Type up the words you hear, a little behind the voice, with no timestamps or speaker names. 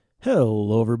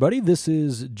Hello, everybody. This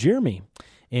is Jeremy.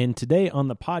 And today on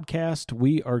the podcast,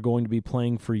 we are going to be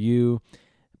playing for you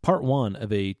part one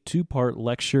of a two-part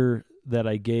lecture that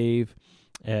I gave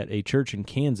at a church in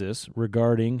Kansas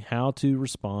regarding how to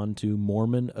respond to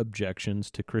Mormon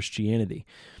objections to Christianity.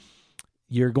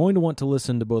 You're going to want to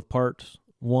listen to both part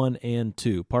one and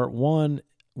two. Part one,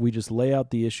 we just lay out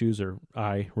the issues, or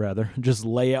I rather, just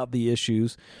lay out the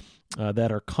issues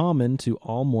that are common to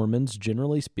all Mormons,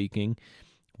 generally speaking,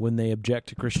 when they object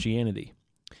to Christianity.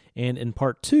 And in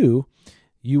part two,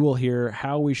 you will hear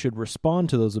how we should respond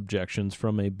to those objections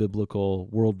from a biblical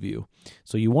worldview.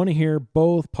 So you want to hear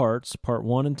both parts, part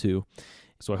one and two.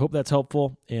 So I hope that's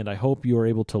helpful, and I hope you are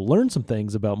able to learn some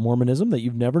things about Mormonism that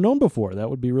you've never known before. That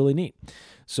would be really neat.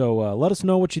 So let us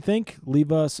know what you think.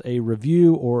 Leave us a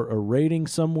review or a rating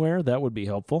somewhere. That would be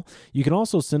helpful. You can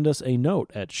also send us a note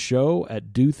at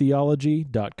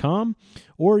show@dotheology.com,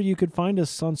 or you could find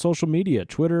us on social media,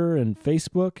 Twitter and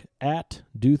Facebook, at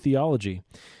dotheology.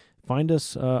 Find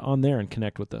us on there and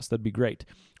connect with us. That'd be great.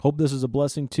 Hope this is a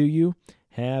blessing to you.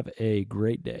 Have a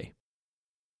great day.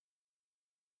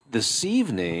 This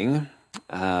evening,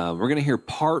 we're going to hear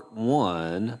part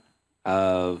one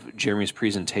of Jeremy's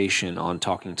presentation on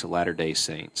talking to Latter-day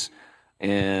Saints.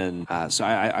 And so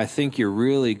I think you're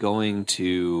really going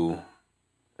to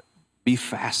be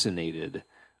fascinated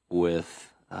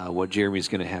with what Jeremy's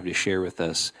going to have to share with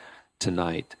us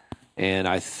tonight. And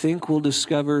I think we'll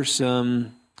discover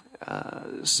some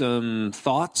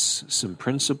thoughts, some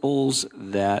principles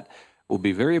that will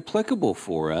be very applicable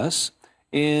for us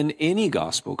in any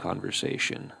gospel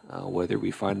conversation, whether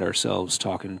we find ourselves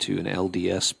talking to an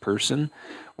LDS person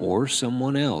or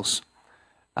someone else.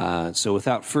 So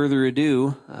without further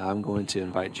ado, I'm going to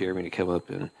invite Jeremy to come up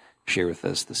and share with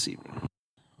us this evening.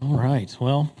 All right.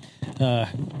 Well,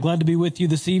 glad to be with you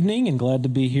this evening and glad to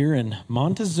be here in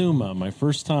Montezuma, my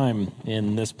first time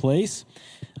in this place.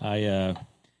 I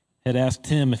had asked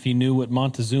Tim if he knew what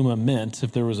Montezuma meant,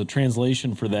 if there was a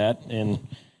translation for that, and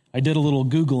I did a little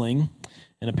Googling.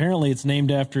 And apparently it's named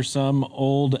after some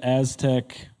old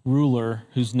Aztec ruler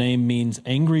whose name means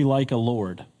angry like a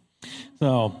lord.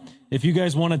 So if you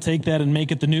guys want to take that and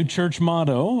make it the new church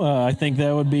motto, I think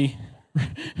that would be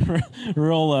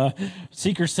real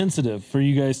seeker sensitive for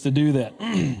you guys to do that.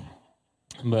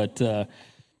 But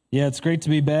yeah, it's great to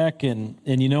be back. And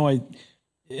you know,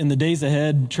 in the days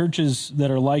ahead, churches that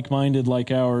are like-minded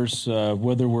like ours,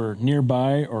 whether we're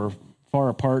nearby or far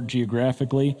apart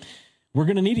geographically, we're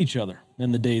going to need each other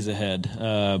in the days ahead,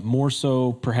 more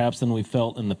so perhaps than we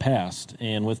felt in the past.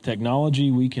 And with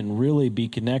technology, we can really be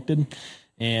connected,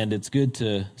 and it's good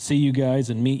to see you guys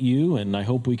and meet you, and I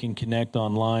hope we can connect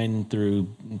online through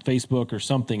Facebook or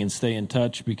something and stay in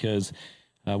touch, because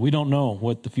we don't know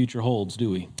what the future holds,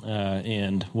 do we?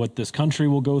 And what this country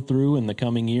will go through in the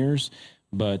coming years,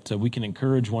 but we can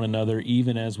encourage one another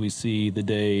even as we see the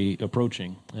day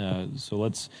approaching. So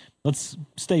let's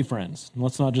stay friends.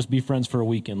 Let's not just be friends for a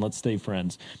weekend. Let's stay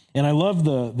friends. And I love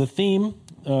the theme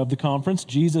of the conference,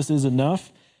 Jesus is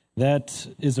Enough. That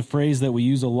is a phrase that we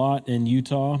use a lot in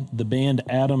Utah. The band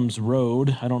Adams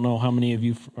Road. I don't know how many of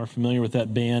you are familiar with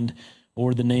that band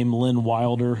or the name Lynn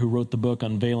Wilder, who wrote the book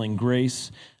Unveiling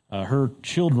Grace. Her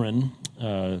children,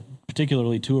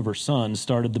 particularly two of her sons,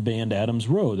 started the band Adams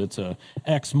Road. It's a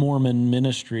ex-Mormon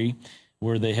ministry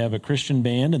where they have a Christian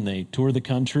band and they tour the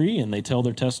country and they tell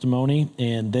their testimony,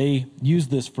 and they use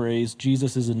this phrase,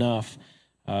 Jesus is enough.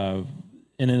 And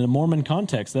in a Mormon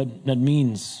context, that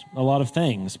means a lot of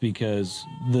things, because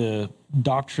the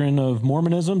doctrine of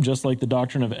Mormonism, just like the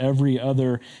doctrine of every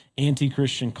other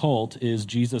anti-Christian cult, is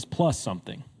Jesus plus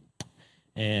something.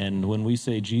 And when we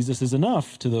say Jesus is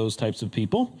enough to those types of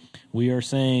people, we are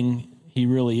saying he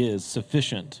really is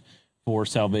sufficient for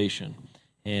salvation.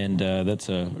 And that's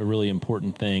a really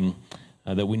important thing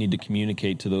that we need to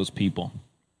communicate to those people.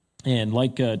 And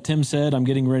like Tim said, I'm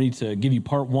getting ready to give you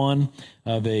part one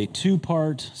of a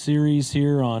two-part series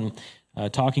here on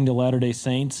talking to Latter-day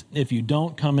Saints. If you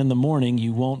don't come in the morning,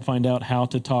 you won't find out how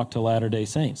to talk to Latter-day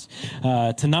Saints.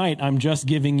 Tonight, I'm just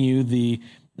giving you the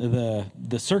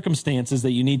circumstances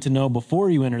that you need to know before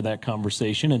you enter that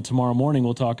conversation, and tomorrow morning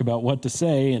we'll talk about what to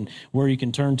say and where you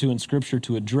can turn to in Scripture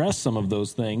to address some of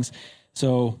those things.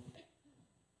 So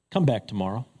come back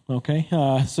tomorrow, okay,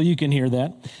 so you can hear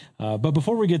that. But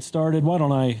before we get started, why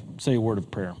don't I say a word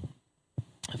of prayer?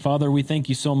 Father, we thank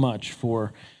you so much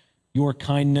for your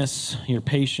kindness, your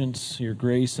patience, your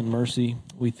grace and mercy.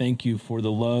 We thank you for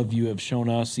the love you have shown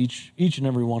us, each and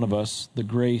every one of us, the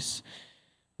grace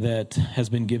that has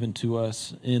been given to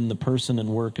us in the person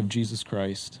and work of Jesus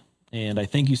Christ. And I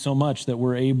thank you so much that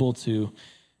we're able to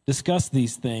discuss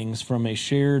these things from a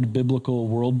shared biblical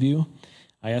worldview.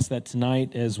 I ask that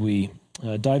tonight as we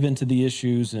dive into the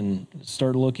issues and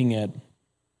start looking at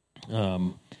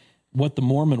what the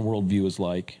Mormon worldview is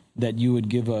like, that you would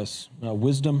give us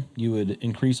wisdom, you would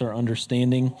increase our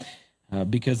understanding,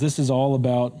 because this is all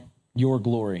about your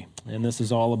glory, and this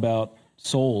is all about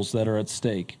souls that are at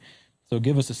stake. So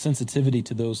give us a sensitivity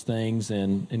to those things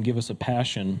and give us a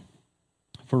passion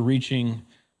for reaching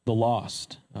the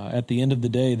lost. At the end of the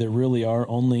day, there really are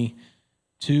only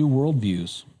two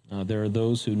worldviews. There are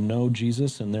those who know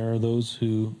Jesus, and there are those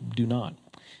who do not.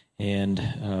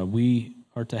 And we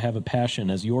are to have a passion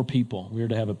as your people. We are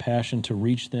to have a passion to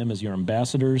reach them as your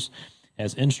ambassadors,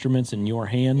 as instruments in your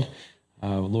hand.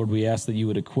 Lord, we ask that you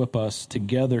would equip us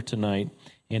together tonight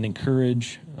and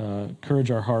encourage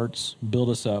our hearts, build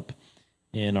us up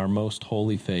in our most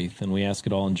holy faith. And we ask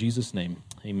it all in Jesus' name.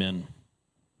 Amen.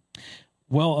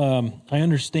 Well, I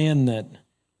understand that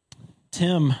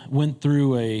Tim went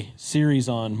through a series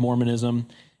on Mormonism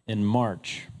in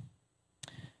March.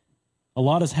 A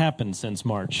lot has happened since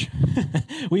March.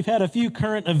 We've had a few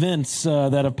current events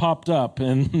that have popped up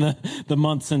in the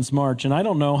month since March, and I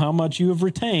don't know how much you have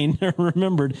retained or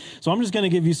remembered. So I'm just going to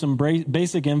give you some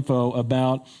basic info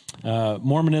about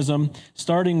Mormonism,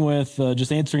 starting with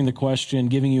just answering the question,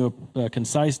 giving you a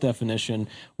concise definition.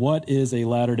 What is a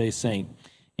Latter-day Saint?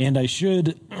 And I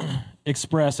should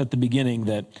express at the beginning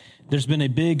that there's been a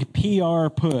big PR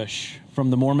push from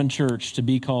the Mormon Church to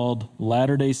be called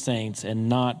Latter-day Saints and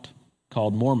not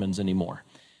called Mormons anymore.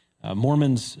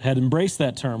 Mormons had embraced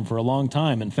that term for a long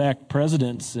time. In fact,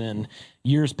 presidents in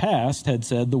years past had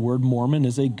said the word Mormon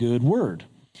is a good word.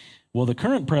 Well, the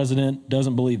current president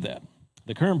doesn't believe that.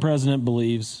 The current president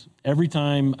believes every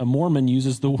time a Mormon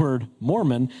uses the word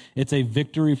Mormon, it's a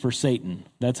victory for Satan.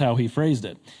 That's how he phrased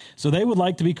it. So they would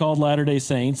like to be called Latter-day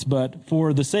Saints, but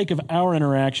for the sake of our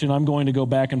interaction, I'm going to go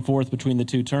back and forth between the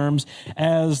two terms,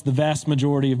 as the vast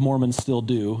majority of Mormons still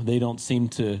do. They don't seem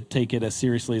to take it as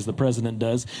seriously as the president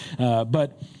does.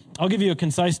 But I'll give you a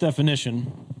concise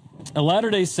definition. A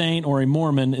Latter-day Saint or a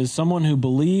Mormon is someone who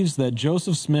believes that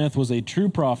Joseph Smith was a true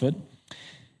prophet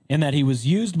and that he was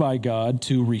used by God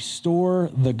to restore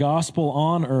the gospel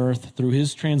on earth through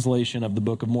his translation of the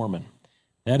Book of Mormon.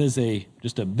 That is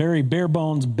just a very bare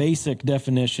bones, basic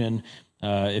definition.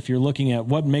 If you're looking at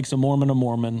what makes a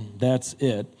Mormon, that's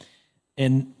it.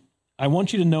 And I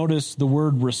want you to notice the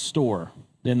word restore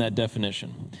in that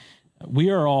definition. We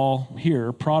are all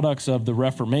here products of the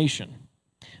Reformation.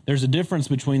 There's a difference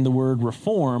between the word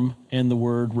reform and the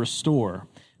word restore.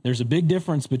 There's a big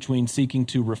difference between seeking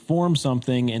to reform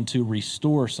something and to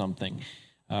restore something.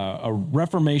 A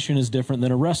reformation is different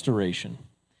than a restoration.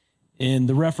 In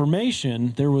the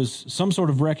Reformation, there was some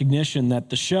sort of recognition that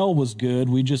the shell was good,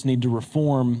 we just need to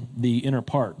reform the inner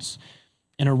parts.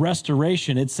 In a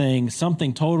restoration, it's saying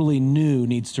something totally new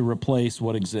needs to replace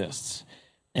what exists.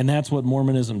 And that's what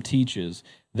Mormonism teaches,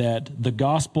 that the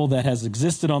gospel that has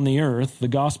existed on the earth, the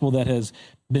gospel that has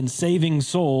been saving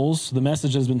souls, the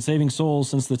message has been saving souls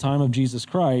since the time of Jesus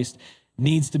Christ,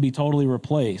 needs to be totally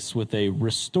replaced with a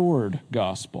restored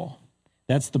gospel.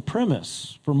 That's the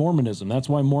premise for Mormonism. That's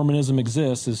why Mormonism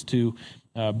exists, is to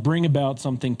bring about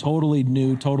something totally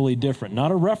new, totally different.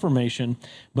 Not a reformation,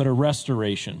 but a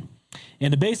restoration.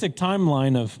 And the basic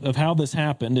timeline of how this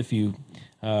happened, if you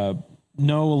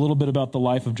know a little bit about the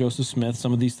life of Joseph Smith,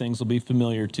 some of these things will be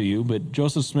familiar to you, but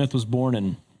Joseph Smith was born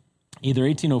in either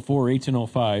 1804 or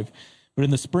 1805, but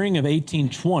in the spring of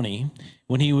 1820,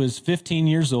 when he was 15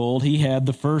 years old, he had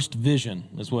the first vision,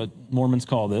 is what Mormons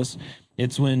call this.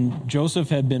 It's when Joseph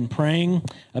had been praying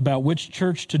about which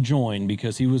church to join,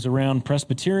 because he was around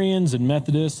Presbyterians and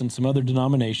Methodists and some other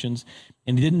denominations,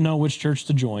 and he didn't know which church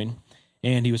to join.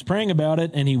 And he was praying about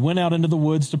it, and he went out into the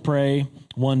woods to pray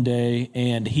one day,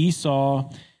 and he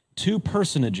saw two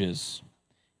personages.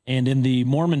 And in the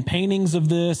Mormon paintings of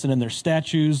this and in their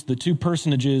statues, the two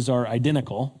personages are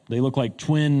identical. They look like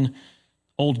twin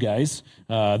old guys.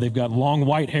 They've got long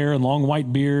white hair and long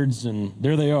white beards, and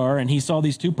there they are. And he saw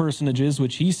these two personages,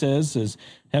 which he says is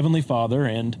Heavenly Father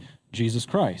and Jesus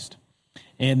Christ.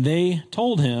 And they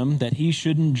told him that he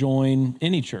shouldn't join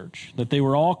any church, that they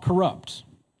were all corrupt.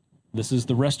 This is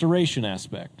the restoration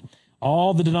aspect.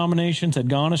 All the denominations had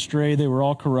gone astray. They were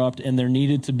all corrupt, and there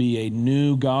needed to be a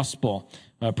new gospel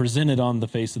presented on the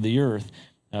face of the earth.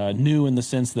 New in the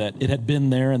sense that it had been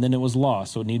there and then it was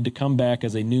lost, so it needed to come back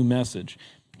as a new message.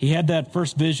 He had that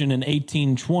first vision in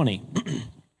 1820.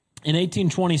 In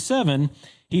 1827,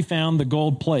 he found the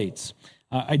gold plates.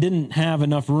 I didn't have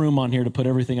enough room on here to put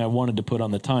everything I wanted to put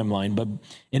on the timeline, but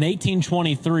in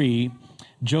 1823,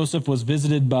 Joseph was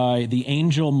visited by the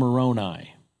angel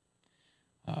Moroni.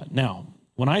 Now,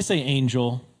 when I say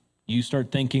angel, you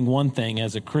start thinking one thing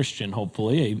as a Christian,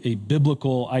 hopefully, a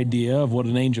biblical idea of what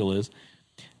an angel is.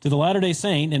 To the Latter-day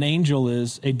Saint, an angel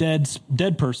is a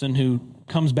dead person who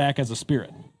comes back as a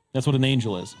spirit. That's what an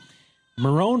angel is.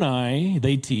 Moroni,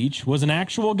 they teach, was an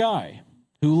actual guy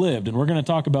who lived, and we're going to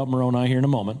talk about Moroni here in a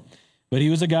moment, but he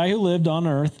was a guy who lived on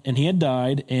earth, and he had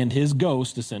died, and his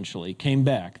ghost, essentially, came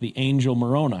back, the angel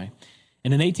Moroni.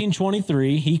 And in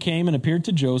 1823, he came and appeared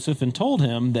to Joseph and told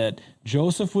him that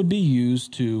Joseph would be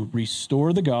used to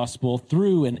restore the gospel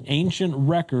through an ancient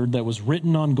record that was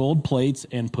written on gold plates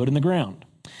and put in the ground.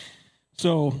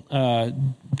 So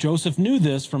Joseph knew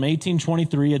this from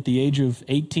 1823 at the age of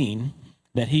 18,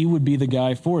 that he would be the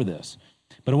guy for this.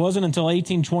 But it wasn't until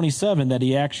 1827 that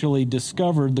he actually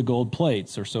discovered the gold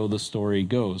plates, or so the story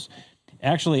goes.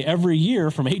 Actually, every year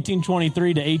from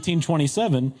 1823 to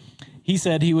 1827, he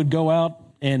said he would go out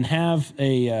and have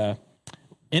a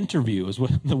interview, is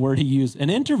what the word he used, an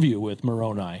interview with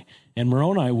Moroni. And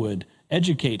Moroni would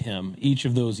educate him each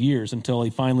of those years until he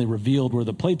finally revealed where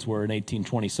the plates were in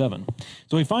 1827.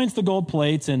 So he finds the gold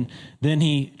plates, and then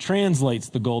he translates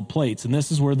the gold plates. And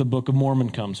this is where the Book of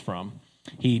Mormon comes from.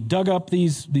 He dug up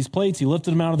these plates. He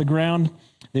lifted them out of the ground.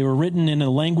 They were written in a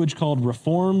language called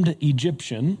Reformed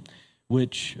Egyptian,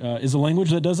 which is a language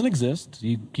that doesn't exist.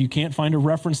 You can't find a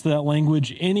reference to that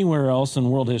language anywhere else in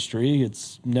world history.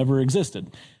 It's never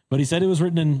existed. But he said it was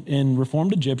written in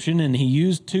Reformed Egyptian, and he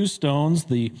used two stones,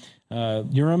 the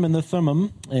Urim and the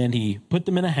Thummim, and he put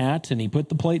them in a hat, and he put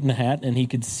the plate in the hat, and he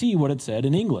could see what it said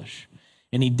in English.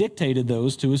 And he dictated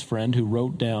those to his friend who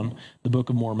wrote down the Book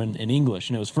of Mormon in English,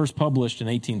 and it was first published in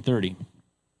 1830.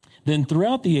 Then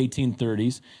throughout the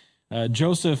 1830s,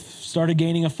 Joseph started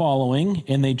gaining a following,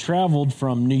 and they traveled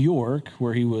from New York,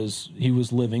 where he was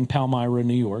living, Palmyra,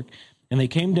 New York, and they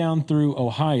came down through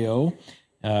Ohio,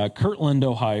 Kirtland,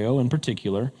 Ohio in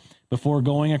particular, before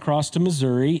going across to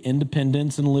Missouri,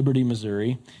 Independence and Liberty,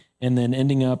 Missouri, and then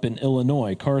ending up in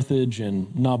Illinois, Carthage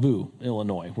and Nauvoo,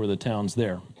 Illinois, were the towns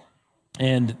there.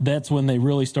 And that's when they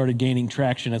really started gaining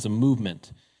traction as a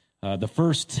movement. The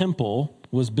first temple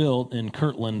was built in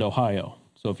Kirtland, Ohio.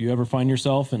 So if you ever find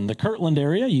yourself in the Kirtland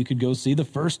area, you could go see the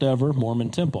first ever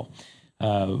Mormon temple.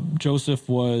 Joseph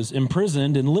was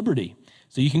imprisoned in Liberty.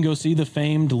 So you can go see the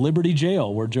famed Liberty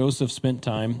Jail where Joseph spent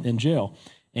time in jail.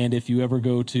 And if you ever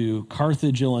go to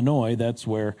Carthage, Illinois, that's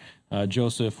where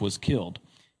Joseph was killed.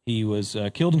 He was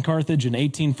killed in Carthage in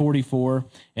 1844,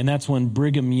 and that's when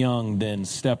Brigham Young then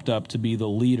stepped up to be the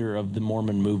leader of the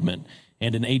Mormon movement.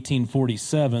 And in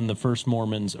 1847, the first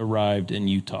Mormons arrived in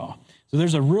Utah. So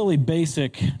there's a really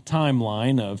basic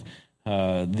timeline of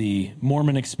the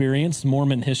Mormon experience,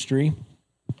 Mormon history,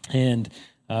 and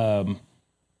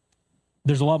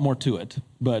there's a lot more to it,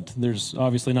 but there's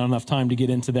obviously not enough time to get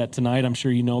into that tonight. I'm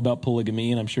sure you know about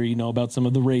polygamy, and I'm sure you know about some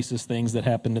of the racist things that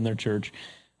happened in their church,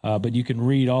 but you can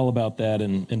read all about that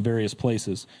in various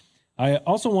places. I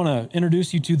also want to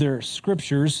introduce you to their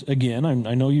scriptures again.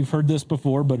 I know you've heard this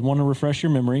before, but want to refresh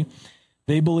your memory.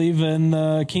 They believe in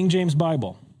the King James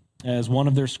Bible as one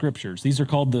of their scriptures. These are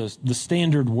called the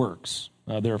standard works.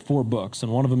 There are 4 books,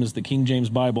 and one of them is the King James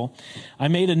Bible. I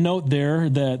made a note there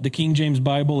that the King James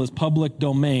Bible is public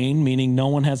domain, meaning no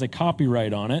one has a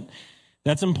copyright on it.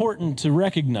 That's important to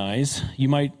recognize. You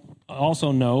might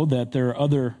also know that there are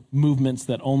other movements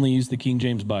that only use the King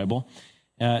James Bible.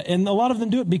 And a lot of them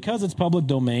do it because it's public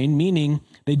domain, meaning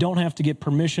they don't have to get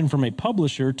permission from a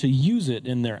publisher to use it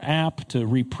in their app, to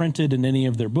reprint it in any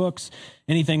of their books,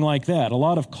 anything like that. A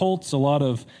lot of cults, a lot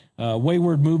of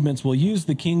wayward movements will use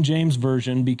the King James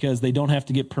Version because they don't have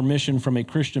to get permission from a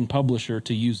Christian publisher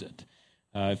to use it.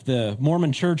 If the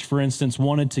Mormon Church, for instance,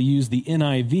 wanted to use the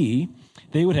NIV,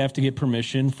 they would have to get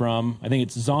permission from, I think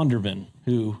it's Zondervan,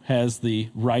 who has the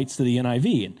rights to the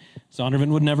NIV. And Zondervan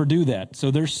would never do that.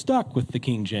 So they're stuck with the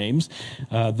King James,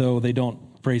 though they don't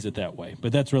phrase it that way.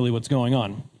 But that's really what's going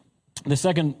on. The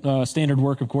second standard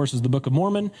work, of course, is the Book of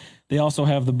Mormon. They also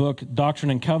have the book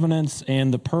Doctrine and Covenants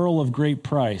and the Pearl of Great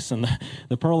Price. And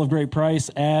the Pearl of Great Price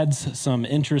adds some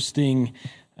interesting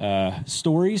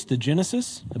stories to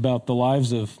Genesis about the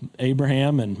lives of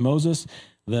Abraham and Moses.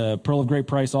 The Pearl of Great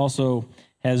Price also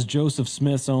has Joseph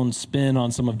Smith's own spin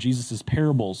on some of Jesus'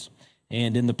 parables.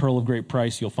 And in the Pearl of Great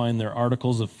Price, you'll find their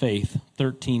articles of faith,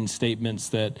 13 statements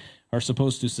that are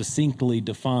supposed to succinctly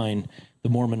define the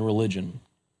Mormon religion.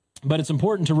 But it's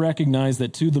important to recognize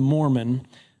that to the Mormon,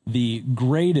 the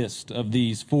greatest of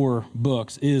these 4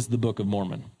 books is the Book of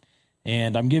Mormon.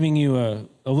 And I'm giving you a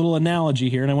little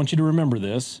analogy here, and I want you to remember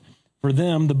this. For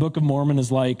them, the Book of Mormon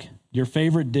is like your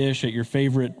favorite dish at your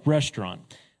favorite restaurant.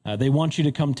 They want you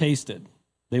to come taste it.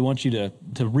 They want you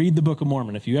to read the Book of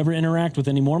Mormon. If you ever interact with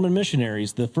any Mormon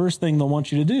missionaries, the first thing they'll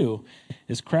want you to do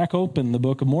is crack open the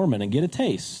Book of Mormon and get a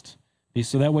taste.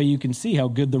 So that way you can see how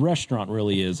good the restaurant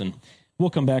really is. And we'll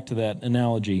come back to that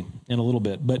analogy in a little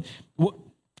bit. But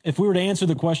if we were to answer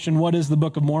the question, what is the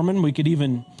Book of Mormon, we could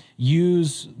even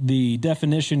use the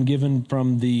definition given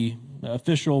from the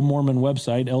official Mormon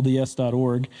website,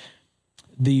 lds.org.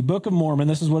 The Book of Mormon,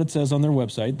 this is what it says on their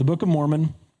website. The Book of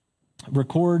Mormon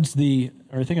records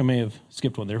I think I may have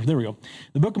skipped one there. There we go.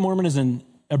 The Book of Mormon is an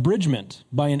abridgment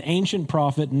by an ancient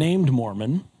prophet named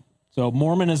Mormon. So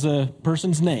Mormon is a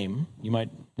person's name. You might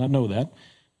not know that.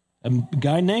 A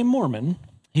guy named Mormon,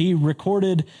 he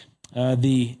recorded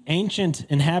the ancient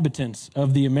inhabitants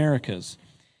of the Americas.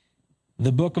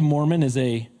 The Book of Mormon is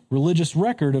a religious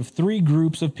record of three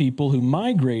groups of people who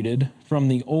migrated from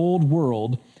the old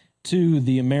world to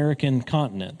the American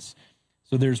continents.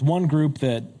 So there's one group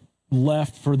that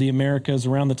left for the Americas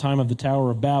around the time of the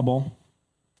Tower of Babel,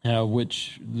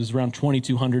 which was around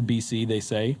 2200 BC, they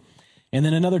say. And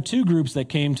then another two groups that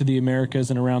came to the Americas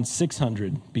in around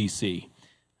 600 BC.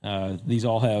 These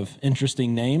all have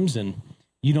interesting names, and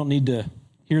you don't need to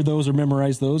hear those or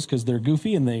memorize those because they're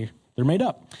goofy and they're made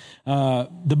up.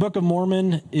 The Book of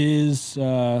Mormon is,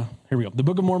 here we go. The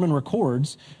Book of Mormon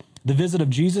records the visit of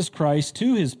Jesus Christ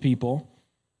to his people,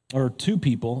 or to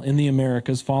people in the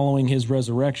Americas following his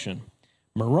resurrection.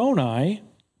 Moroni,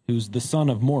 who's the son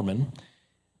of Mormon,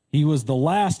 he was the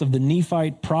last of the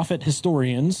Nephite prophet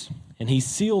historians, and he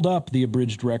sealed up the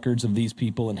abridged records of these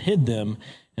people and hid them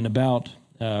in about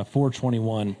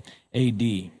 421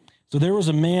 AD. So there was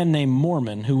a man named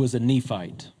Mormon who was a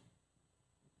Nephite.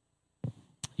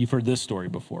 You've heard this story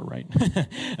before, right?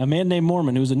 A man named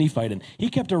Mormon who was a Nephite, and he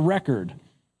kept a record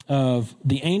of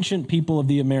the ancient people of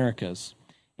the Americas,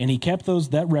 and he kept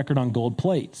that record on gold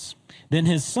plates. Then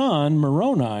his son,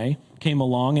 Moroni, came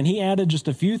along, and he added just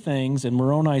a few things, and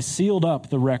Moroni sealed up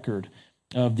the record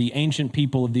of the ancient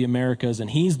people of the Americas,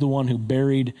 and he's the one who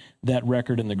buried that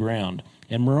record in the ground.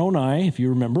 And Moroni, if you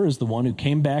remember, is the one who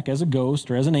came back as a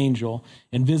ghost or as an angel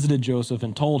and visited Joseph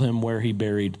and told him where he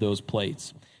buried those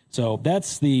plates. So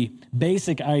that's the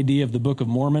basic idea of the Book of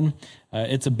Mormon.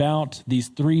 It's about these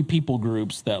three people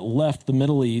groups that left the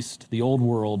Middle East, the Old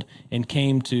World, and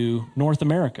came to North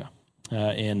America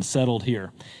and settled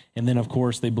here. And then, of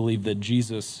course, they believe that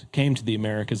Jesus came to the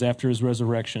Americas after his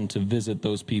resurrection to visit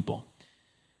those people.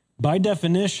 By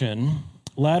definition,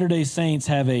 Latter-day Saints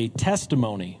have a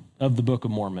testimony of the Book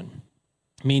of Mormon,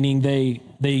 meaning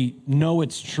they know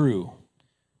it's true.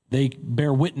 They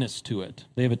bear witness to it.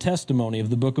 They have a testimony of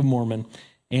the Book of Mormon,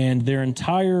 and their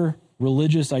entire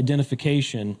religious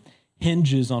identification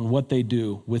hinges on what they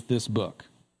do with this book.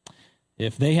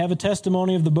 If they have a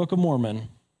testimony of the Book of Mormon,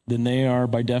 then they are,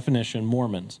 by definition,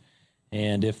 Mormons.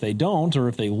 And if they don't, or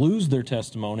if they lose their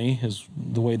testimony, is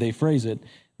the way they phrase it,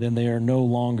 then they are no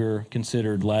longer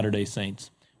considered Latter-day Saints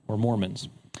or Mormons.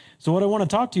 So what I want to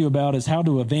talk to you about is how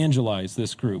to evangelize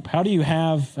this group. How do you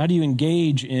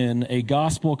engage in a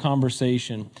gospel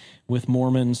conversation with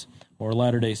Mormons or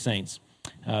Latter-day Saints?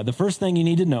 The first thing you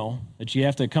need to know that you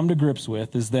have to come to grips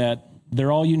with is that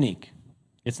they're all unique.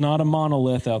 It's not a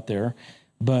monolith out there,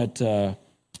 but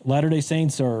Latter-day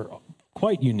Saints are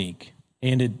quite unique.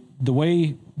 And the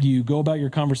way you go about your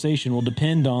conversation will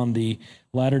depend on the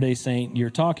Latter-day Saint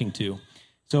you're talking to.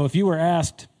 So if you were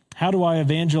asked, how do I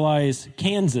evangelize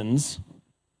Kansans?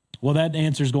 Well, that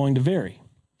answer is going to vary.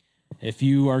 If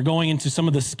you are going into some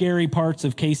of the scary parts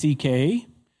of KCK,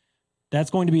 that's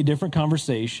going to be a different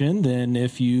conversation than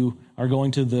if you are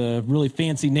going to the really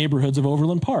fancy neighborhoods of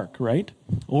Overland Park, right?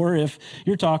 Or if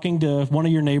you're talking to one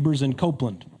of your neighbors in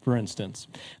Copeland, for instance.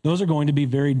 Those are going to be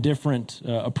very different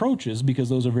approaches because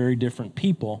those are very different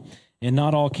people, and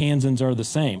not all Kansans are the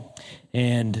same.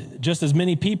 And just as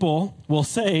many people will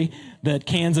say that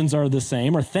Kansans are the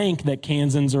same or think that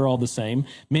Kansans are all the same,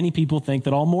 many people think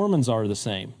that all Mormons are the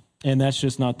same. And that's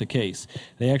just not the case.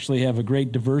 They actually have a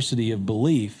great diversity of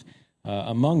belief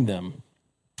among them.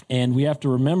 And we have to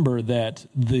remember that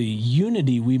the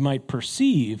unity we might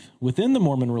perceive within the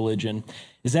Mormon religion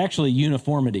is actually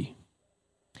uniformity.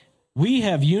 We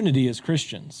have unity as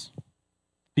Christians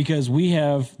because we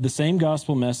have the same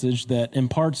gospel message that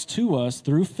imparts to us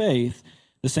through faith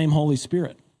the same Holy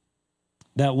Spirit.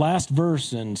 That last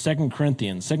verse in 2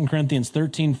 Corinthians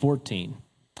 13:14,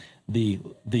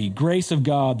 the grace of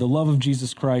God, the love of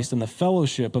Jesus Christ, and the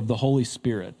fellowship of the Holy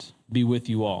Spirit be with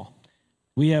you all.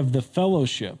 We have the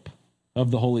fellowship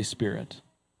of the Holy Spirit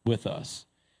with us.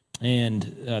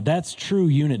 And that's true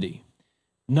unity.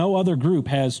 No other group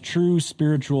has true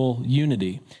spiritual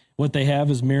unity. What they have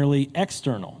is merely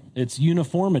external. It's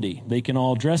uniformity. They can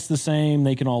all dress the same.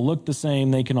 They can all look the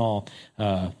same. They can all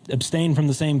abstain from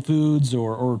the same foods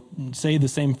or say the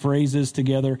same phrases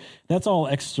together. That's all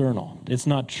external. It's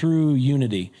not true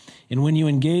unity. And when you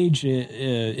engage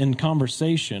in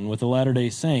conversation with a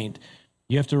Latter-day Saint,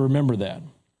 you have to remember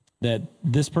that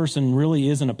this person really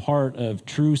isn't a part of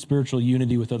true spiritual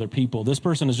unity with other people. This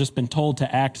person has just been told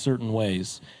to act certain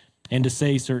ways and to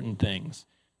say certain things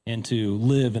and to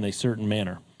live in a certain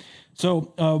manner.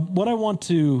 So what I want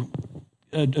to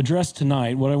address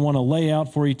tonight, what I want to lay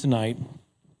out for you tonight,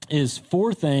 is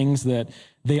 4 things that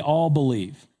they all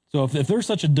believe. So if there's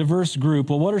such a diverse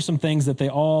group, well, what are some things that they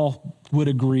all would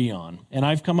agree on? And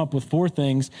I've come up with 4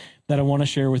 things that I want to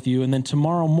share with you. And then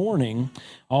tomorrow morning,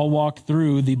 I'll walk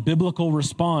through the biblical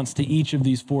response to each of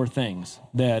these 4 things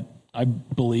that I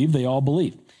believe they all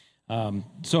believe.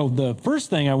 So the first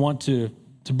thing I want to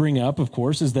bring up, of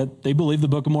course, is that they believe the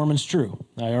Book of Mormon is true.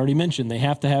 I already mentioned they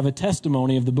have to have a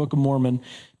testimony of the Book of Mormon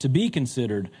to be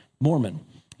considered Mormon.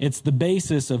 It's the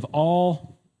basis of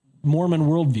all Mormon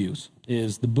worldviews,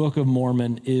 is the Book of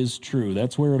Mormon is true.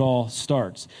 That's where it all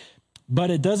starts. But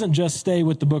it doesn't just stay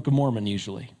with the Book of Mormon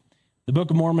usually. The Book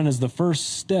of Mormon is the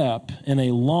first step in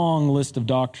a long list of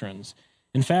doctrines.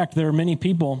 In fact, there are many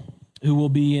people who will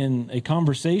be in a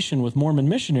conversation with Mormon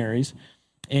missionaries,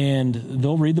 and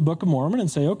they'll read the Book of Mormon and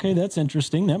say, okay, that's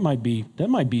interesting. That might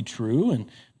be true. And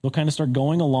they'll kind of start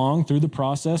going along through the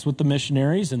process with the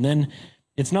missionaries. And then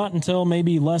it's not until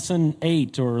maybe lesson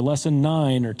 8 or lesson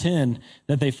 9 or 10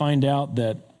 that they find out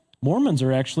that Mormons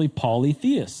are actually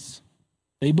polytheists.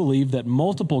 They believe that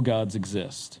multiple gods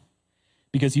exist,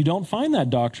 because you don't find that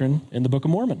doctrine in the Book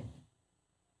of Mormon.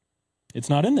 It's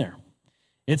not in there.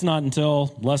 It's not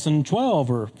until lesson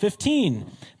 12 or 15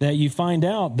 that you find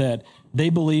out that they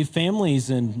believe families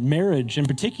and marriage in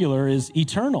particular is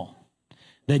eternal,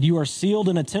 that you are sealed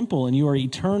in a temple and you are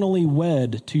eternally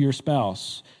wed to your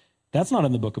spouse. That's not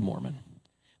in the Book of Mormon.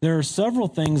 There are several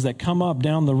things that come up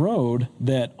down the road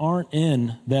that aren't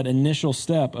in that initial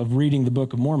step of reading the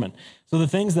Book of Mormon. So the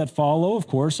things that follow, of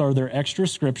course, are their extra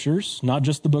scriptures, not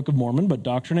just the Book of Mormon, but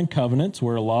Doctrine and Covenants,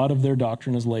 where a lot of their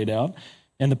doctrine is laid out,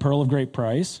 and the Pearl of Great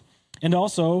Price, and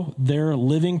also their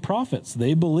living prophets.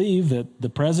 They believe that the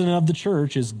president of the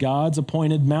church is God's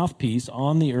appointed mouthpiece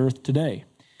on the earth today.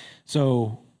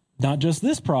 So not just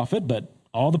this prophet, but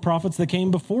all the prophets that came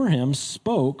before him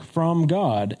spoke from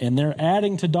God, and they're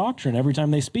adding to doctrine every time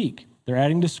they speak. They're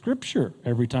adding to Scripture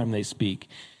every time they speak.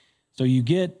 So you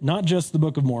get not just the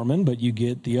Book of Mormon, but you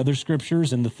get the other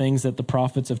Scriptures and the things that the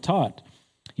prophets have taught.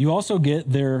 You also get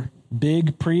their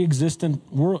big pre-existence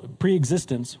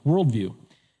worldview.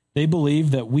 They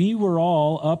believe that we were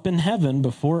all up in heaven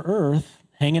before earth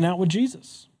hanging out with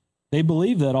Jesus. They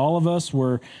believe that all of us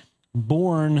were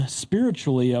born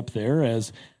spiritually up there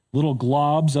as little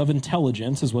globs of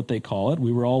intelligence, is what they call it.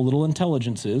 We were all little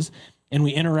intelligences, and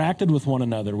we interacted with one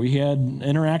another. We had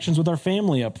interactions with our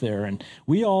family up there, and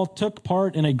we all took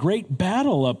part in a great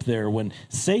battle up there when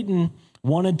Satan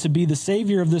wanted to be the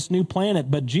savior of this new planet,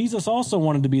 but Jesus also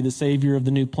wanted to be the savior of the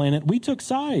new planet. We took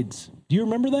sides. Do you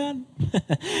remember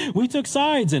that? We took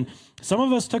sides, and some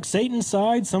of us took Satan's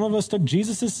side, some of us took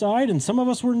Jesus' side, and some of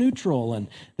us were neutral, and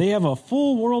they have a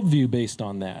full worldview based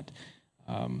on that.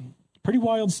 Pretty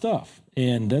wild stuff,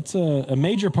 and that's a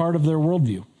major part of their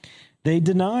worldview. They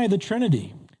deny the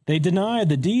Trinity. They deny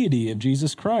the deity of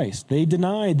Jesus Christ. They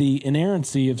deny the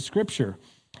inerrancy of Scripture.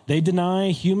 They deny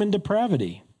human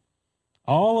depravity.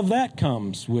 All of that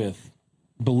comes with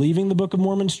believing the Book of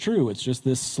Mormon's true. It's just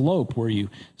this slope where you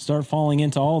start falling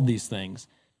into all of these things.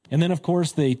 And then, of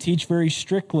course, they teach very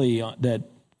strictly that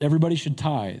everybody should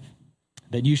tithe,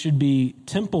 that you should be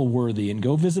temple worthy and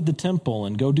go visit the temple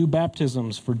and go do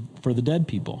baptisms for the dead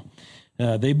people.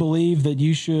 They believe that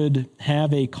you should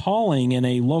have a calling in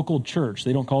a local church.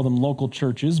 They don't call them local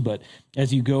churches, but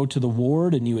as you go to the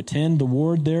ward and you attend the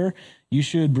ward there, you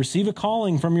should receive a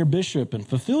calling from your bishop and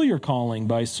fulfill your calling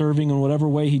by serving in whatever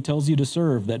way he tells you to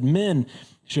serve, that men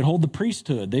should hold the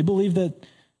priesthood. They believe that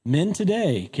men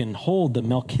today can hold the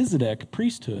Melchizedek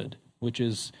priesthood, which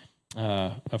is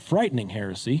a frightening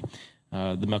heresy.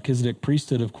 The Melchizedek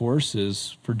priesthood, of course,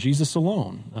 is for Jesus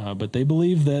alone. But they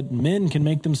believe that men can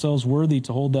make themselves worthy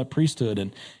to hold that priesthood.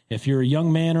 And if you're a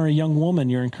young man or a young woman,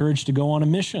 you're encouraged to go on a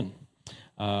mission.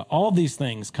 All of these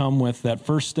things come with that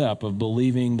first step of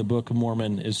believing the Book of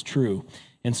Mormon is true.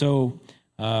 And so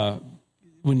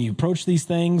when you approach these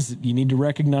things, you need to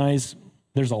recognize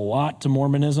there's a lot to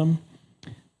Mormonism,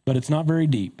 but it's not very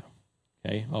deep.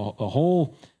 Okay, a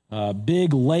whole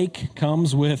big lake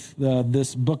comes with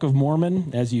this Book of Mormon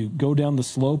as you go down the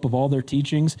slope of all their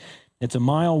teachings. It's a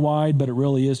mile wide, but it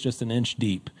really is just an inch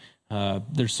deep.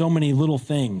 There's so many little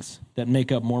things that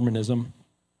make up Mormonism,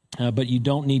 but you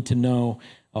don't need to know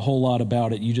a whole lot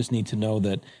about it. You just need to know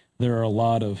that there are a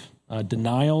lot of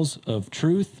denials of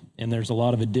truth, and there's a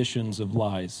lot of additions of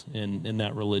lies in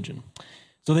that religion.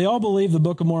 So they all believe the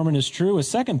Book of Mormon is true. A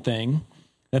second thing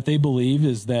that they believe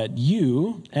is that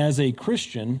you, as a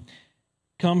Christian,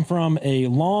 come from a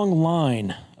long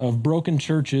line of broken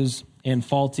churches and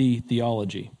faulty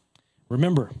theology.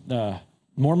 Remember,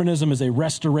 Mormonism is a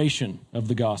restoration of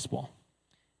the gospel.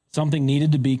 Something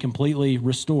needed to be completely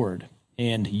restored.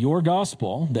 And your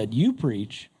gospel that you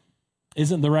preach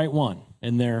isn't the right one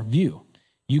in their view.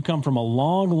 You come from a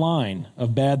long line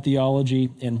of bad theology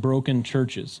and broken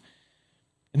churches.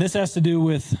 And this has to do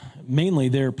with mainly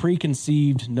their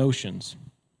preconceived notions.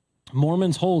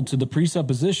 Mormons hold to the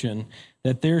presupposition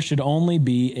that there should only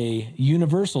be a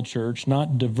universal church,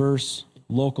 not diverse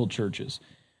local churches.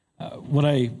 What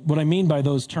I mean by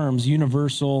those terms,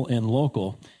 universal and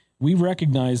local, we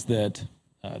recognize that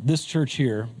this church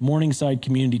here, Morningside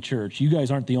Community Church, you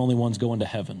guys aren't the only ones going to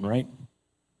heaven, right?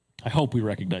 I hope we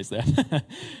recognize that.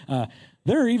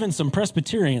 There are even some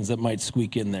Presbyterians that might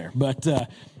squeak in there, but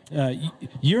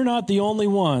you're not the only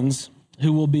ones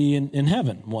who will be in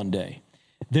heaven one day.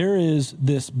 There is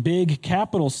this big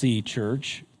capital C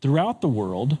church throughout the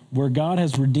world where God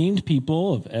has redeemed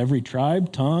people of every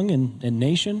tribe, tongue, and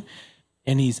nation,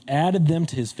 and he's added them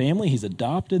to his family. He's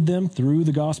adopted them through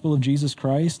the gospel of Jesus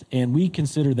Christ, and we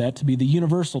consider that to be the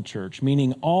universal church,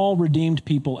 meaning all redeemed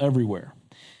people everywhere.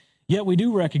 Yet we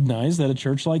do recognize that a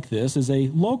church like this is a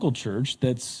local church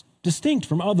that's distinct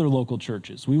from other local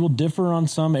churches. We will differ on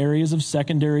some areas of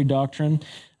secondary doctrine.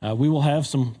 We will have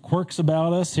some quirks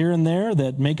about us here and there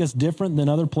that make us different than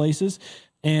other places,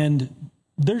 and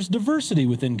there's diversity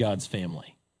within God's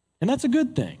family. And that's a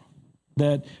good thing,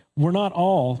 that we're not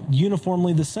all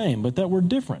uniformly the same, but that we're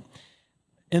different.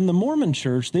 In the Mormon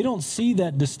church, they don't see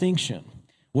that distinction.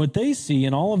 What they see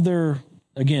in all of their,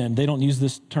 again, they don't use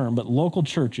this term, but local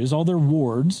churches, all their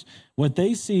wards, what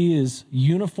they see is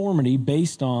uniformity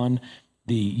based on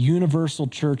the universal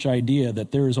church idea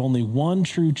that there is only one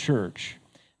true church.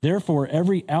 Therefore,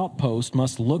 every outpost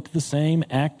must look the same,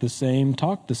 act the same,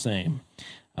 talk the same.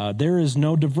 There is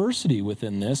no diversity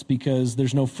within this because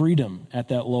there's no freedom at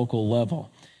that local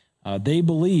level. They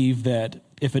believe that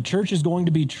if a church is going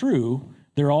to be true,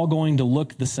 they're all going to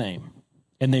look the same,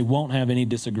 and they won't have any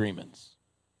disagreements.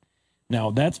 Now,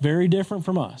 that's very different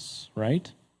from us,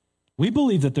 right? We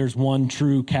believe that there's one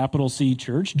true capital C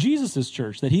church, Jesus'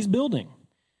 church, that he's building.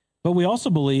 But we also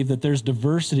believe that there's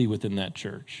diversity within that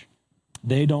church.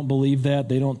 They don't believe that.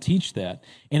 They don't teach that.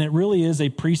 And it really is a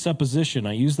presupposition.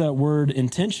 I use that word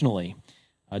intentionally.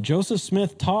 Joseph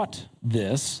Smith taught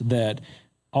this, that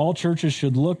all churches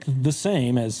should look the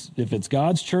same, as if it's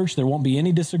God's church, there won't be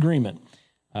any disagreement.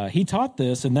 He taught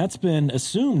this, and that's been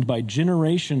assumed by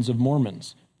generations of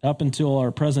Mormons up until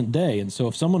our present day. And so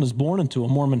if someone is born into a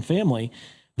Mormon family,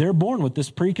 they're born with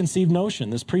this preconceived notion,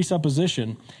 this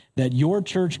presupposition that your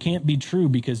church can't be true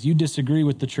because you disagree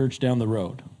with the church down the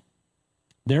road.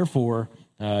 Therefore,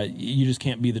 you just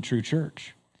can't be the true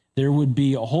church. There would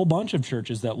be a whole bunch of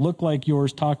churches that look like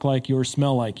yours, talk like yours,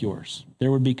 smell like yours.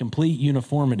 There would be complete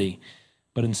uniformity,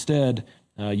 but instead,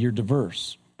 you're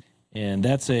diverse. And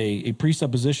that's a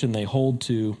presupposition they hold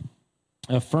to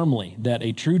firmly, that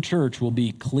a true church will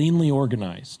be cleanly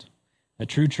organized. A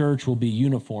true church will be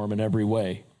uniform in every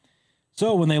way.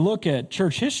 So when they look at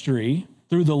church history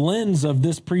through the lens of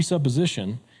this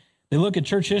presupposition, they look at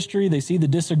church history, they see the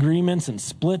disagreements and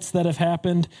splits that have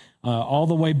happened all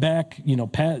the way back,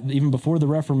 even before the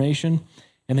Reformation,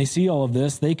 and they see all of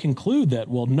this. They conclude that,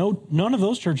 well, none of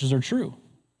those churches are true.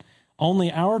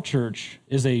 Only our church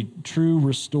is a true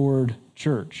restored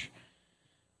church.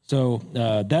 So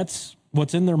that's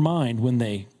what's in their mind when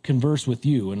they converse with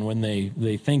you and when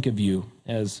they think of you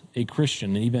as a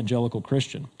Christian, an evangelical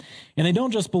Christian. And they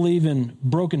don't just believe in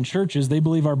broken churches, they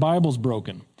believe our Bible's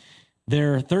broken.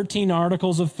 There are 13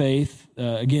 articles of faith.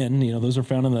 Again, those are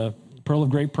found in the Pearl of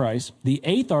Great Price. The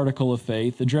 8th article of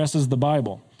faith addresses the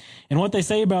Bible. And what they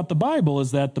say about the Bible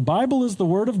is that the Bible is the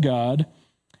Word of God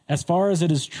as far as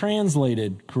it is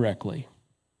translated correctly.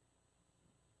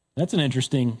 That's an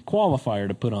interesting qualifier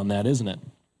to put on that, isn't it?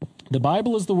 The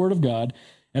Bible is the Word of God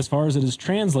as far as it is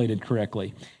translated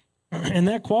correctly. And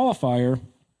that qualifier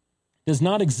does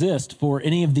not exist for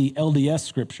any of the LDS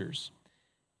scriptures.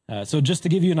 So just to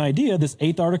give you an idea, this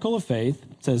 8th article of faith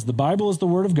says the Bible is the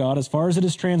Word of God as far as it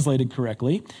is translated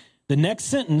correctly. The next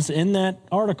sentence in that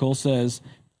article says,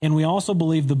 and we also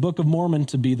believe the Book of Mormon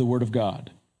to be the Word of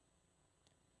God.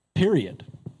 Period.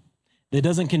 It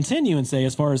doesn't continue and say,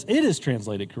 as far as it is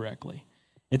translated correctly.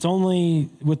 It's only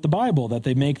with the Bible that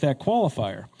they make that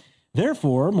qualifier.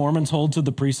 Therefore, Mormons hold to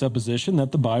the presupposition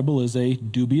that the Bible is a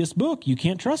dubious book. You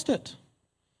can't trust it.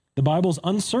 The Bible's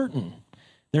uncertain.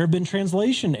 There have been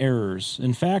translation errors.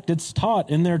 In fact, it's taught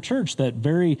in their church that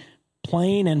very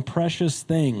plain and precious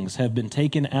things have been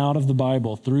taken out of the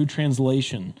Bible through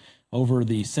translation over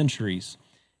the centuries,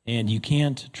 and you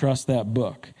can't trust that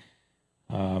book.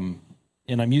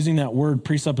 And I'm using that word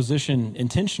presupposition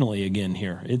intentionally again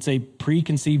here. It's a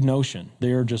preconceived notion.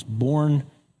 They are just born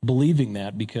believing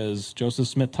that because Joseph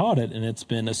Smith taught it, and it's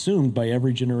been assumed by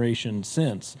every generation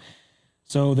since.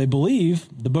 So they believe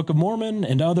the Book of Mormon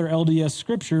and other LDS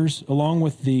scriptures, along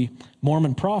with the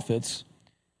Mormon prophets,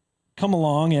 come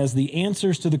along as the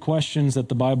answers to the questions that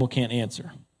the Bible can't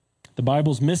answer. The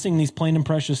Bible's missing these plain and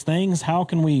precious things. How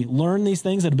can we learn these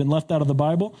things that have been left out of the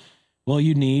Bible? Well,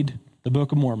 you need the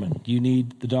Book of Mormon. You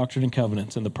need the Doctrine and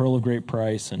Covenants and the Pearl of Great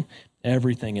Price and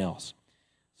everything else.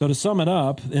 So to sum it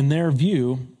up, in their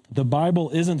view, the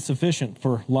Bible isn't sufficient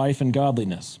for life and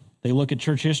godliness. They look at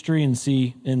church history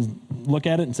and look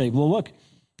at it and say, well, look,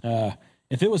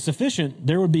 if it was sufficient,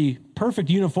 there would be perfect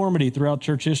uniformity throughout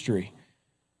church history.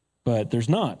 But there's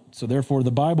not. So therefore,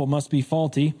 the Bible must be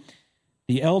faulty.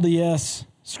 The LDS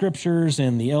scriptures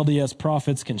and the LDS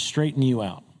prophets can straighten you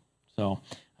out. So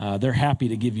they're happy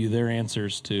to give you their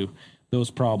answers to those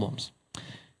problems.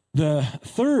 The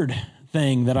third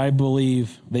thing that I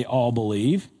believe they all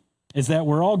believe is that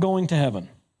we're all going to heaven.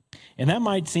 And that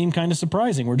might seem kind of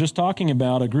surprising. We're just talking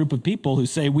about a group of people who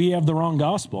say we have the wrong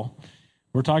gospel.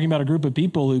 We're talking about a group of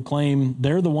people who claim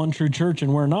they're the one true church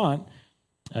and we're not.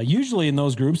 Usually in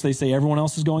those groups, they say everyone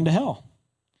else is going to hell.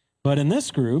 But in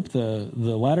this group, the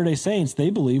Latter-day Saints, they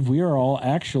believe we are all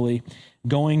actually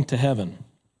going to heaven.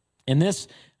 And this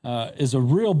is a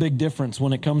real big difference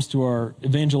when it comes to our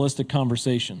evangelistic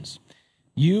conversations.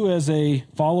 You as a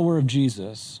follower of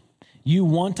Jesus, you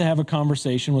want to have a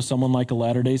conversation with someone like a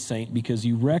Latter-day Saint because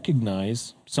you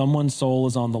recognize someone's soul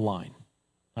is on the line.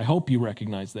 I hope you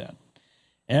recognize that.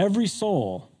 Every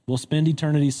soul will spend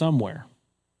eternity somewhere.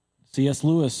 C.S.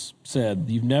 Lewis said,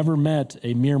 you've never met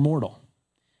a mere mortal,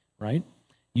 right?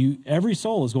 Every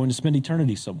soul is going to spend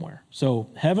eternity somewhere. So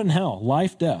heaven, hell,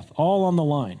 life, death, all on the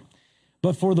line.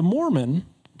 But for the Mormon,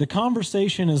 the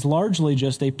conversation is largely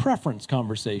just a preference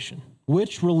conversation.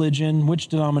 Which religion, which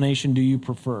denomination do you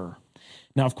prefer?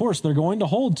 Now, of course, they're going to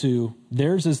hold to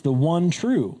theirs is the one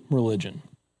true religion.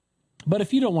 But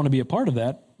if you don't want to be a part of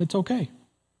that, it's okay.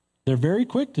 They're very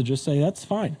quick to just say, that's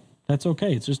fine. That's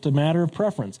okay. It's just a matter of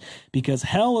preference because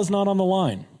hell is not on the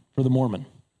line for the Mormon.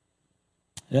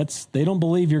 They don't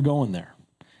believe you're going there.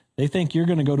 They think you're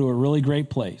going to go to a really great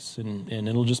place and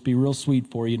it'll just be real sweet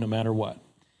for you no matter what.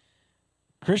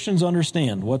 Christians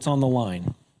understand what's on the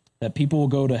line, that people will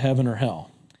go to heaven or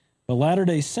hell. The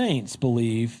Latter-day Saints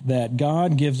believe that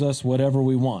God gives us whatever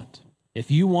we want.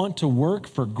 If you want to work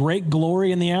for great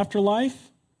glory in the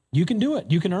afterlife, you can do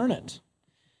it. You can earn it.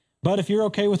 But if you're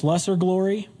okay with lesser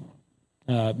glory,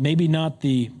 maybe not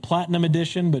the platinum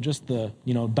edition, but just the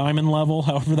diamond level,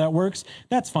 however that works,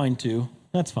 that's fine too.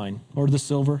 That's fine. Or the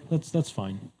silver, that's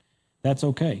fine. That's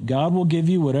okay. God will give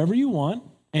you whatever you want,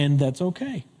 and that's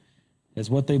okay, is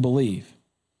what they believe.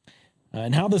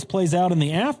 And how this plays out in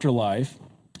the afterlife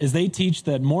is they teach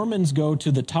that Mormons go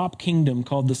to the top kingdom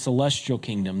called the celestial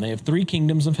kingdom. They have 3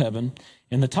 kingdoms of heaven,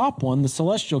 and the top one, the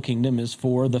celestial kingdom, is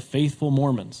for the faithful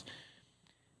Mormons.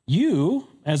 You,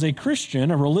 as a Christian,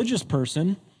 a religious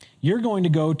person, you're going to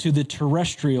go to the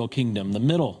terrestrial kingdom, the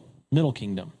middle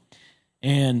kingdom.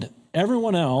 And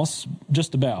everyone else,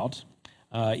 just about,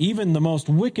 even the most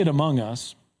wicked among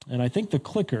us, and I think the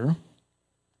clicker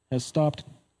has stopped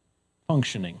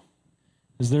functioning.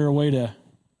 Is there a way to...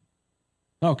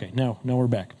 Okay, now we're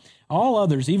back. All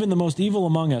others, even the most evil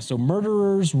among us, so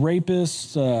murderers,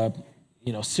 rapists,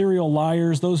 serial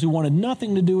liars, those who wanted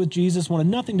nothing to do with Jesus, wanted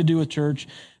nothing to do with church,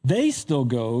 they still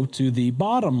go to the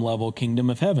bottom level kingdom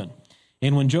of heaven.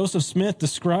 And when Joseph Smith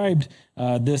described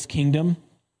this kingdom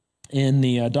in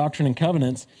the Doctrine and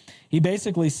Covenants, he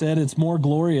basically said it's more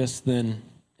glorious than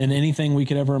anything we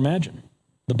could ever imagine,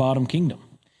 the bottom kingdom.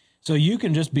 So you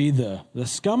can just be the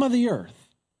scum of the earth,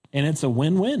 and it's a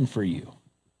win-win for you.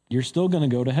 You're still going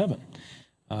to go to heaven.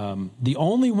 The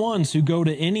only ones who go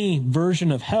to any version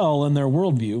of hell in their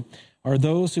worldview are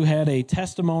those who had a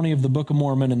testimony of the Book of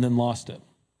Mormon and then lost it.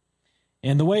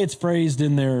 And the way it's phrased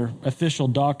in their official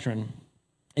doctrine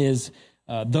is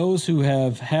those who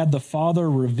have had the Father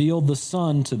reveal the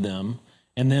Son to them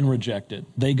and then reject it.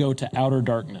 They go to outer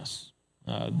darkness.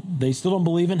 They still don't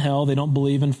believe in hell. They don't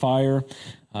believe in fire.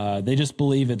 They just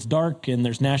believe it's dark and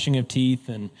there's gnashing of teeth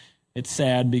and It's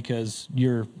sad because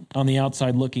you're on the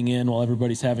outside looking in while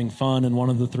everybody's having fun in one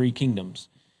of the three kingdoms.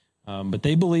 But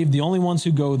they believe the only ones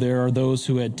who go there are those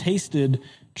who had tasted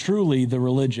truly the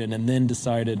religion and then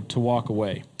decided to walk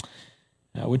away,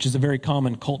 which is a very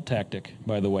common cult tactic,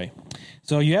 by the way.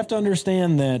 So you have to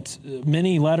understand that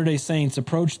many Latter-day Saints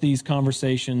approach these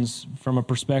conversations from a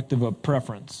perspective of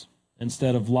preference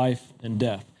instead of life and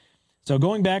death. So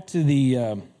going back to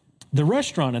the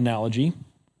restaurant analogy,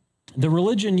 the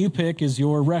religion you pick is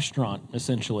your restaurant,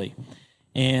 essentially.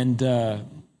 And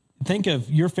think of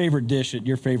your favorite dish at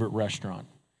your favorite restaurant.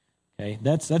 Okay,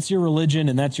 that's your religion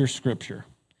and that's your scripture.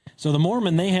 So the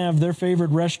Mormon, they have their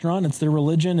favorite restaurant, it's their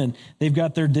religion, and they've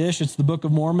got their dish, it's the Book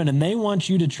of Mormon, and they want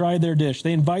you to try their dish.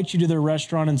 They invite you to their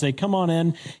restaurant and say, come on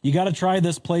in, you got to try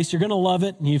this place, you're going to love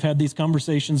it. And you've had these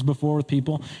conversations before with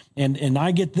people, and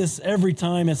I get this every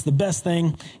time, it's the best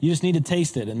thing, you just need to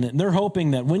taste it. And they're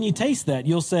hoping that when you taste that,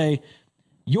 you'll say,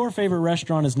 your favorite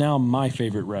restaurant is now my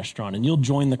favorite restaurant, and you'll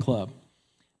join the club.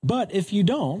 But if you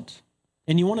don't,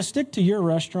 and you want to stick to your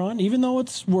restaurant, even though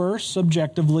it's worse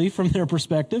objectively from their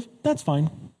perspective, that's fine.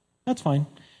 That's fine.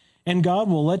 And God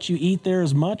will let you eat there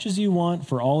as much as you want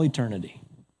for all eternity.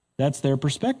 That's their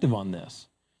perspective on this.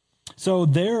 So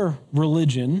their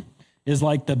religion is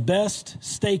like the best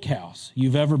steakhouse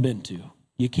you've ever been to.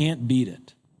 You can't beat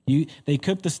it. They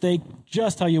cook the steak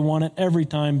just how you want it every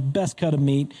time, best cut of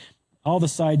meat, all the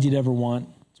sides you'd ever want.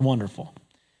 It's wonderful.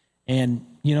 And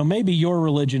maybe your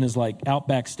religion is like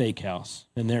Outback Steakhouse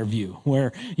in their view,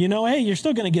 where, hey, you're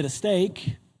still going to get a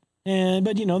steak,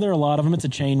 but, there are a lot of them. It's a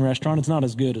chain restaurant. It's not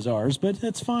as good as ours, but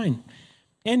it's fine.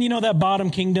 And, that bottom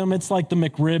kingdom, it's like the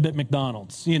McRib at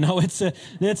McDonald's.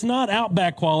 It's not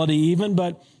Outback quality even,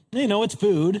 but, it's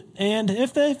food. And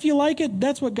if you like it,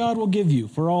 that's what God will give you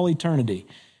for all eternity.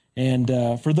 And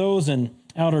for those in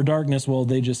outer darkness, well,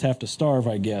 they just have to starve,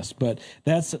 I guess. But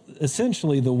that's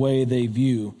essentially the way they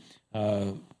view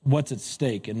what's at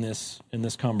stake in this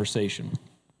conversation.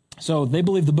 So they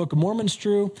believe the Book of Mormon's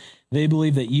true. They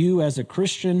believe that you as a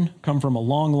Christian come from a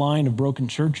long line of broken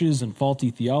churches and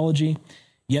faulty theology,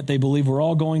 yet they believe we're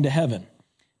all going to heaven.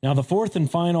 Now, the fourth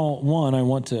and final one I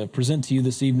want to present to you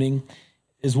this evening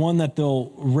is one that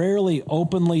they'll rarely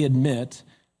openly admit,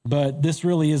 but this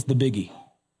really is the biggie.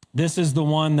 This is the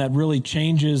one that really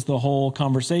changes the whole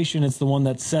conversation. It's the one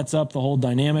that sets up the whole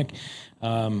dynamic.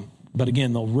 But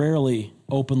again, they'll rarely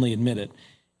openly admit it.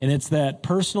 And it's that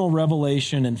personal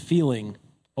revelation and feeling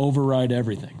override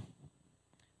everything.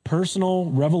 Personal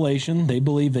revelation, they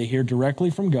believe they hear directly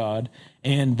from God,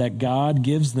 and that God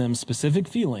gives them specific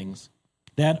feelings,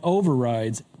 that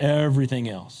overrides everything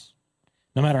else.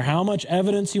 No matter how much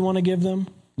evidence you want to give them,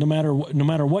 no matter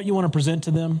what you want to present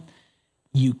to them,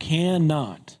 you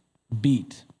cannot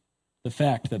beat the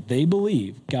fact that they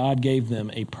believe God gave them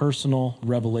a personal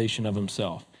revelation of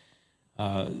himself.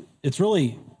 It's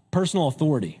really personal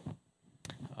authority.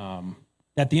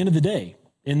 At the end of the day,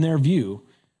 in their view,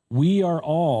 we are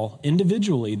all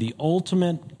individually the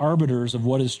ultimate arbiters of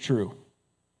what is true.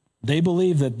 They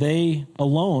believe that they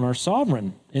alone are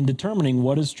sovereign in determining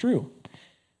what is true.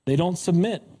 They don't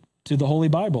submit to the Holy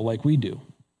Bible like we do.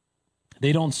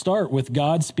 They don't start with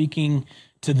God speaking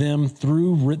to them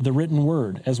through the written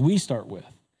word, as we start with.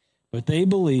 But they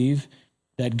believe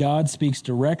that God speaks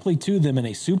directly to them in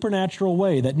a supernatural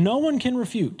way that no one can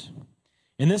refute.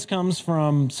 And this comes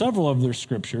from several of their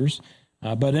scriptures,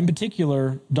 but in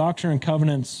particular, Doctrine and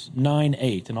Covenants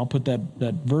 9:8, and I'll put that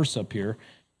verse up here.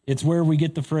 It's where we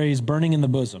get the phrase burning in the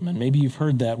bosom, and maybe you've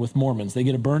heard that with Mormons. They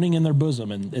get a burning in their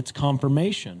bosom, and it's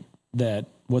confirmation that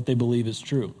what they believe is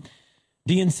true.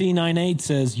 D&C 9:8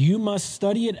 says, you must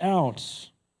study it out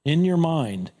in your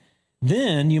mind.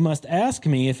 Then you must ask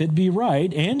me if it be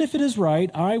right, and if it is right,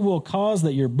 I will cause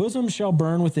that your bosom shall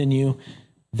burn within you.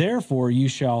 Therefore you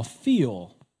shall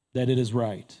feel that it is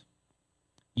right.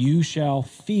 You shall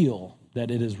feel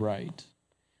that it is right.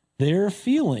 Their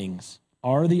feelings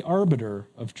are the arbiter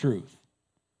of truth.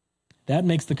 That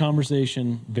makes the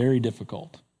conversation very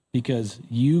difficult because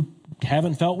you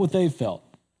haven't felt what they've felt.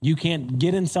 You can't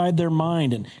get inside their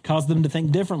mind and cause them to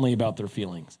think differently about their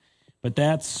feelings. But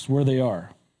that's where they are.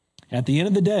 At the end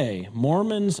of the day,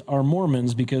 Mormons are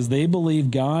Mormons because they believe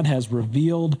God has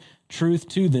revealed truth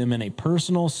to them in a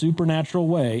personal, supernatural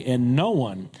way, and no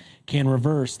one can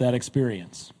reverse that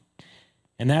experience.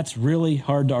 And that's really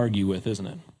hard to argue with, isn't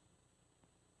it?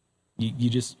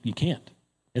 You can't.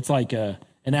 It's like an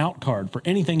out card for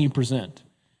anything you present.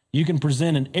 You can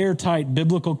present an airtight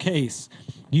biblical case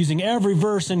using every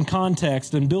verse in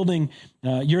context and building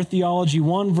your theology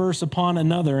one verse upon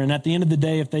another. And at the end of the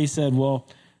day, if they said, well,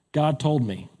 God told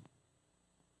me,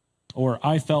 or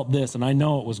I felt this and I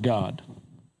know it was God,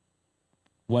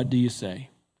 What do you say?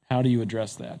 How do you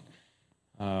address that?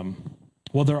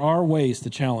 Well, there are ways to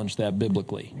challenge that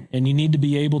biblically, and you need to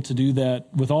be able to do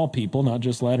that with all people, not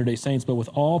just Latter-day Saints, but with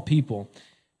all people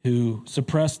who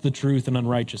suppress the truth and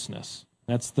unrighteousness.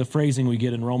 That's the phrasing we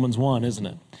get in Romans 1, isn't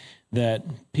it? That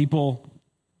people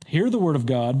hear the word of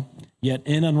God, yet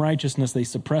in unrighteousness they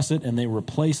suppress it and they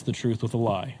replace the truth with a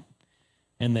lie.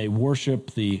 And they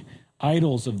worship the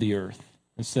idols of the earth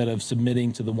instead of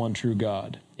submitting to the one true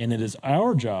God. And it is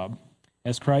our job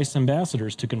as Christ's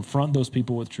ambassadors to confront those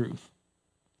people with truth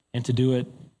and to do it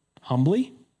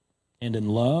humbly and in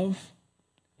love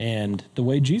and the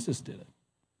way Jesus did it.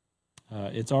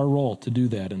 It's our role to do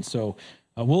that. And so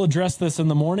we'll address this in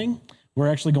the morning. We're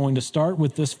actually going to start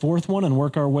with this fourth one and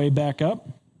work our way back up,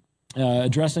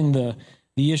 addressing the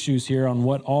issues here on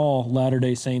what all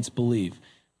Latter-day Saints believe.